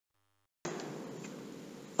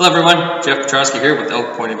Hello everyone, Jeff Petrosky here with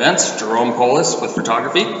Elk Point Events, Jerome Polis with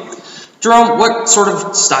photography. Jerome, what sort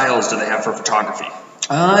of styles do they have for photography?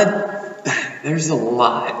 There's a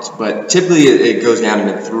lot, but typically it goes down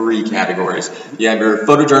into three categories. You have your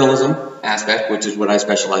photojournalism aspect, which is what I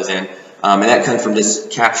specialize in, and that comes from just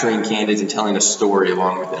capturing candids and telling a story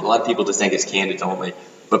along with it. A lot of people just think it's candids only,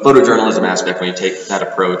 but photojournalism aspect, when you take that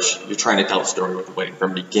approach, you're trying to tell a story with the wedding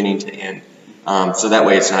from beginning to end. So that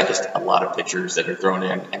way it's not just a lot of pictures that are thrown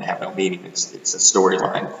in and have no meaning, it's a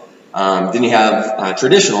storyline. Then you have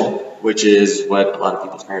traditional, which is what a lot of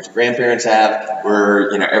people's parents and grandparents have,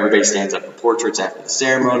 where everybody stands up for portraits after the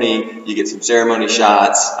ceremony. You get some ceremony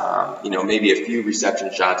shots, maybe a few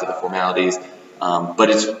reception shots of the formalities,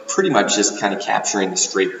 but it's pretty much just kind of capturing the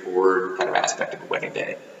straightforward kind of aspect of a wedding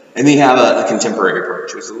day. And then you have a contemporary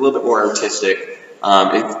approach, which is a little bit more artistic.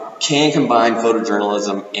 It can combine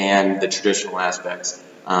photojournalism and the traditional aspects,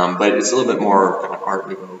 but it's a little bit more kind of Art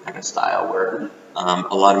Nouveau kind of style, where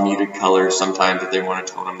a lot of muted colors sometimes if they want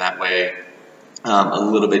to tone them that way. A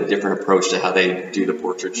little bit different approach to how they do the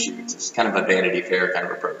portrait shoots. It's kind of a Vanity Fair kind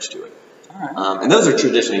of approach to it. All right. And those are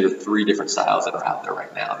traditionally your three different styles that are out there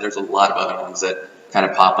right now. There's a lot of other ones that kind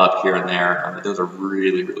of pop up here and there, but those are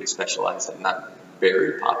really, really specialized and not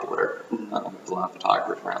very popular with a lot of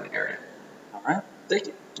photographers around the area. All right, thank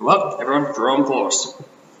you. You're welcome. Everyone, Jerome Polis.